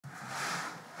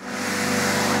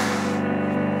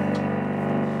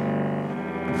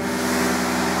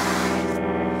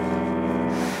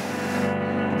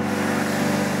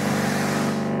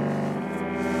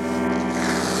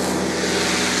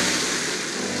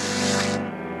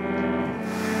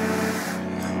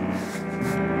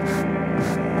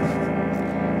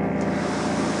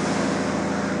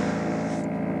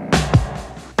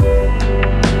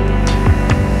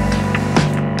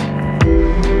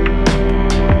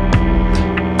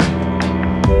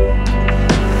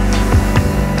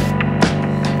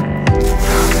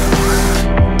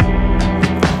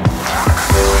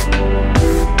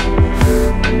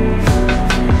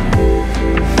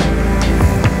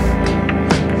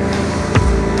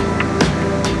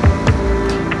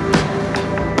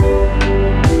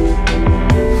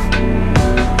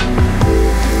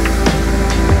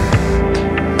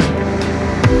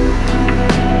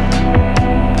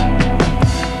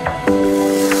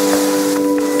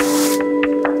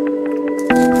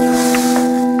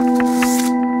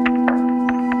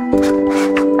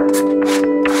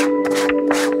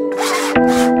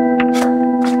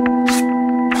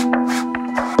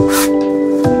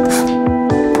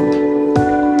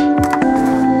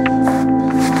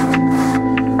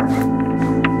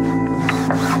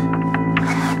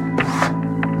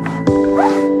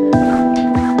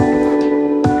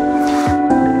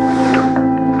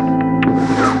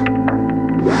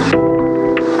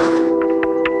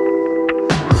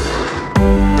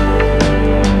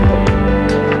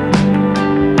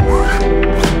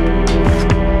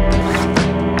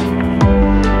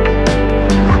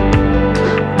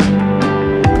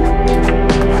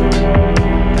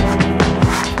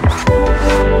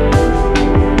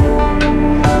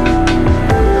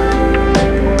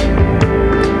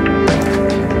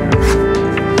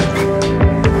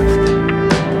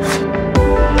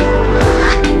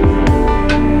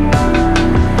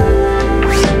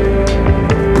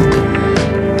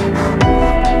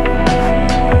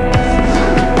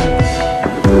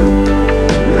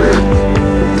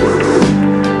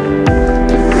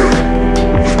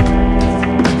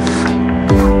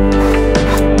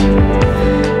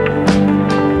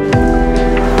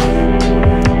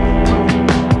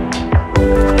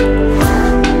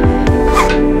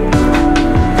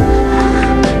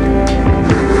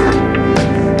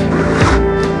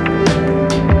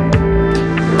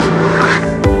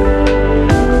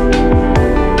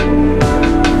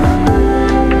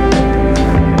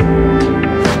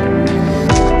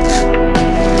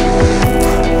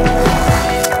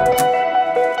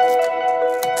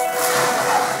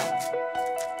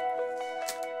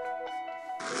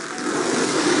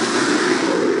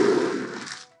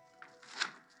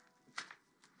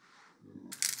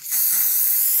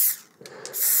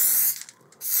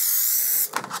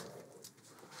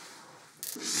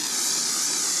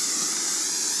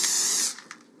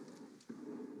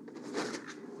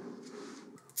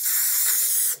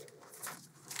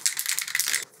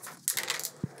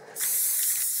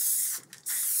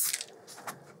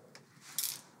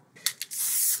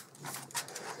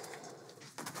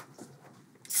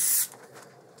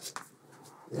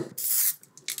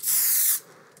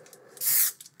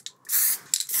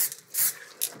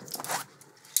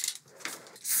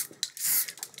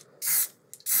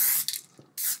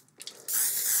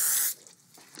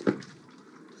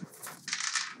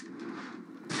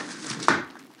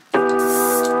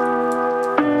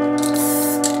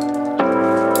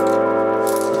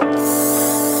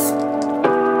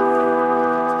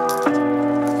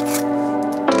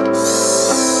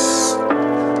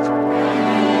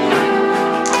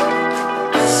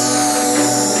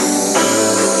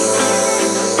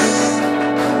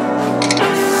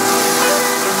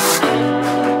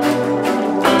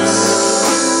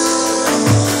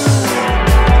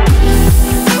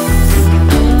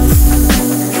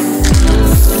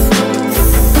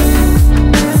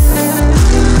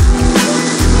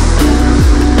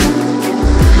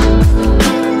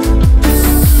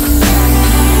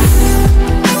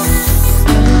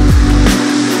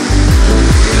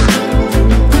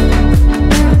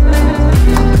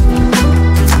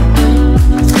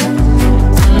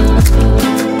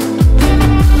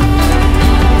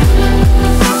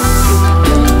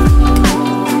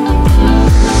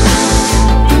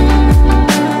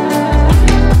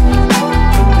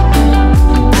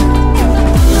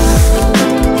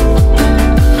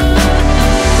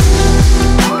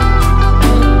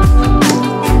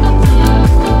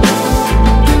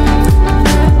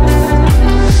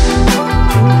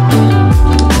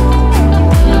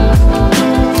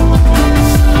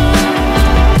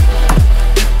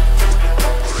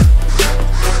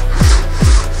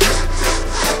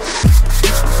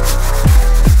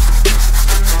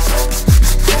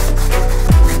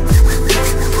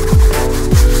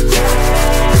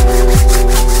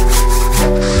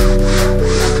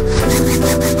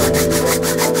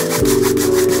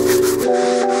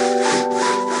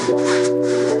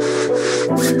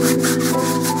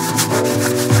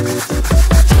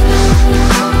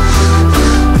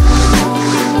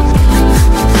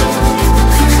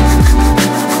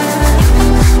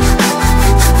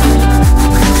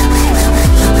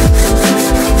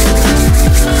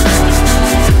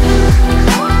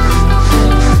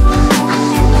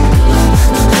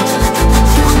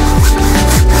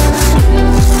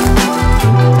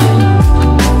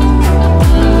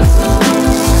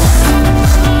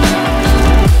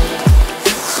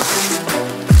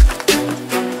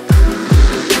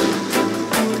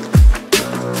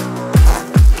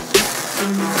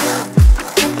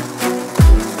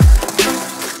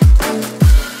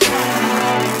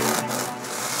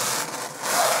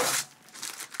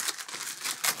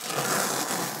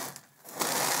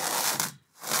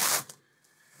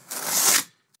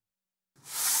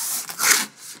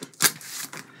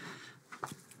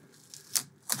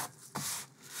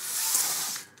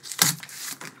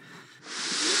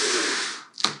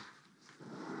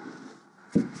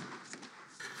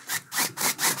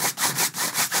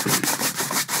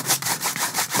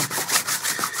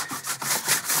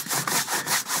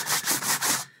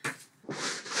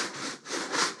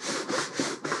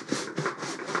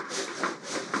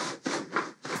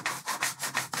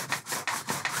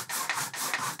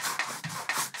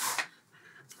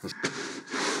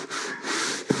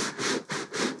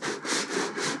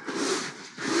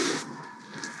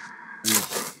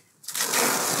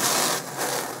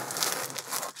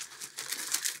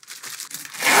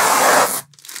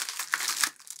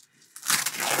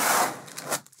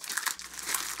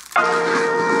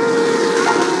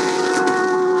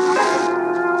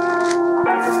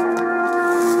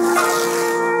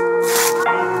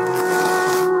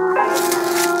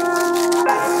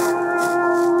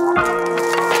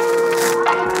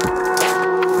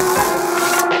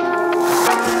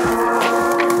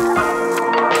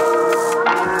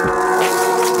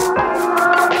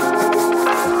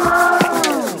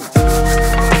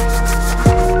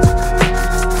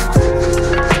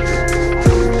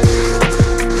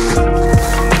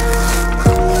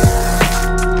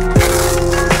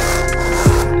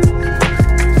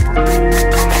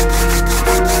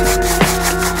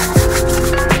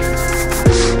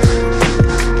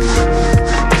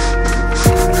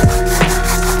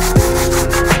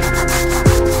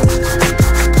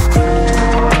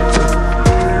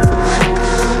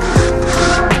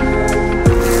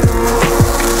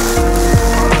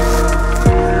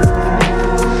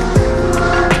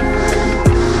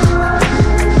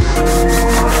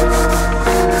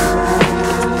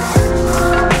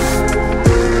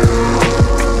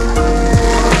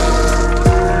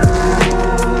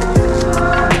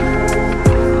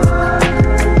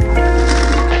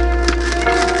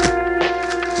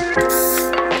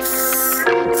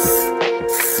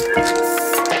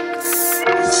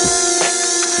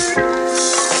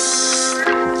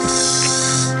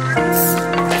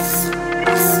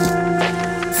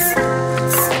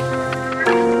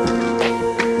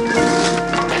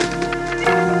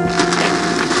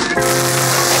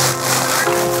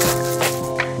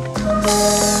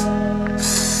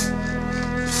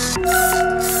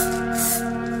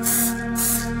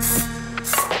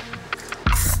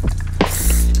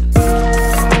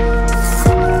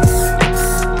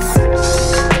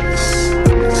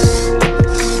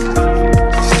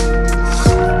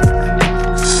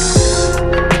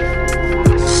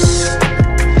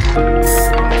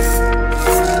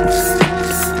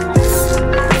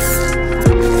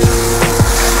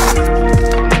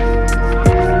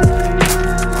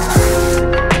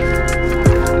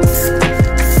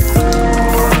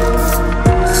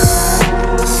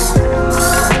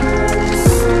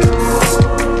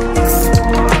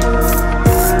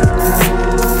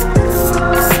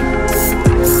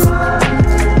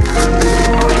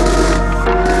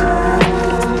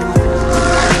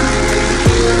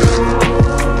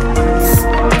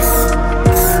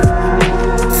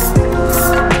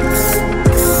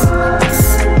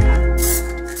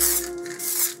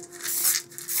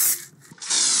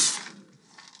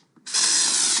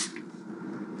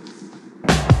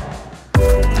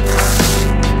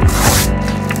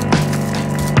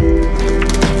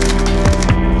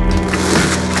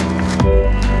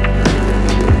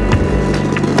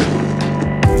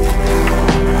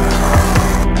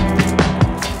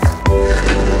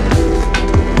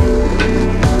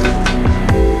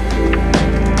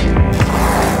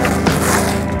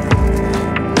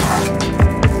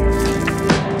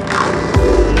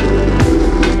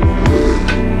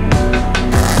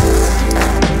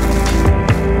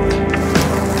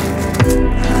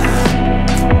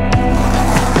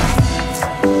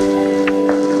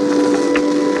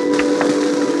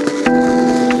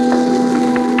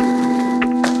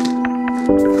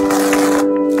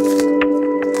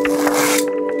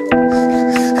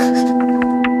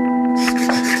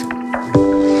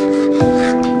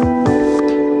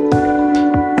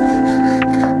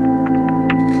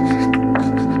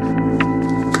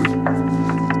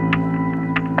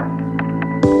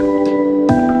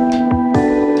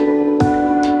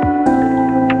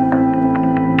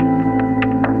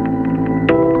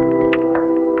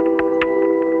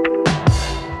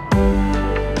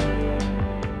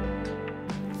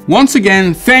Once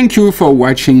again, thank you for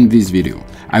watching this video.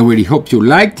 I really hope you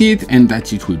liked it and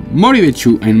that it will motivate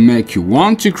you and make you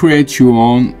want to create your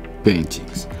own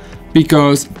paintings,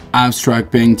 because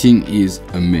abstract painting is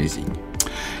amazing.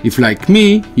 If, like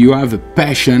me, you have a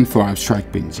passion for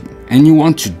abstract painting and you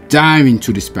want to dive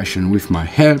into this passion with my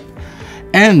help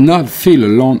and not feel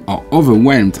alone or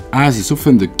overwhelmed, as is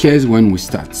often the case when we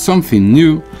start something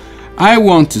new, I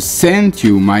want to send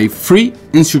you my free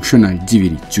instructional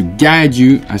DVD to guide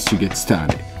you as you get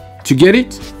started. To get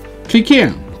it, click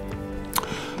here.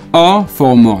 Or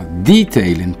for more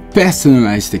detailed and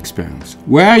personalized experience,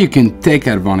 where you can take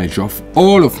advantage of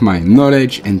all of my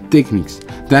knowledge and techniques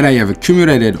that I have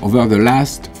accumulated over the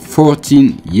last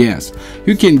 14 years.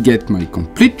 You can get my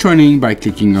complete training by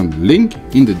clicking on the link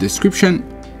in the description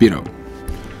below.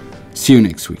 See you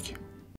next week.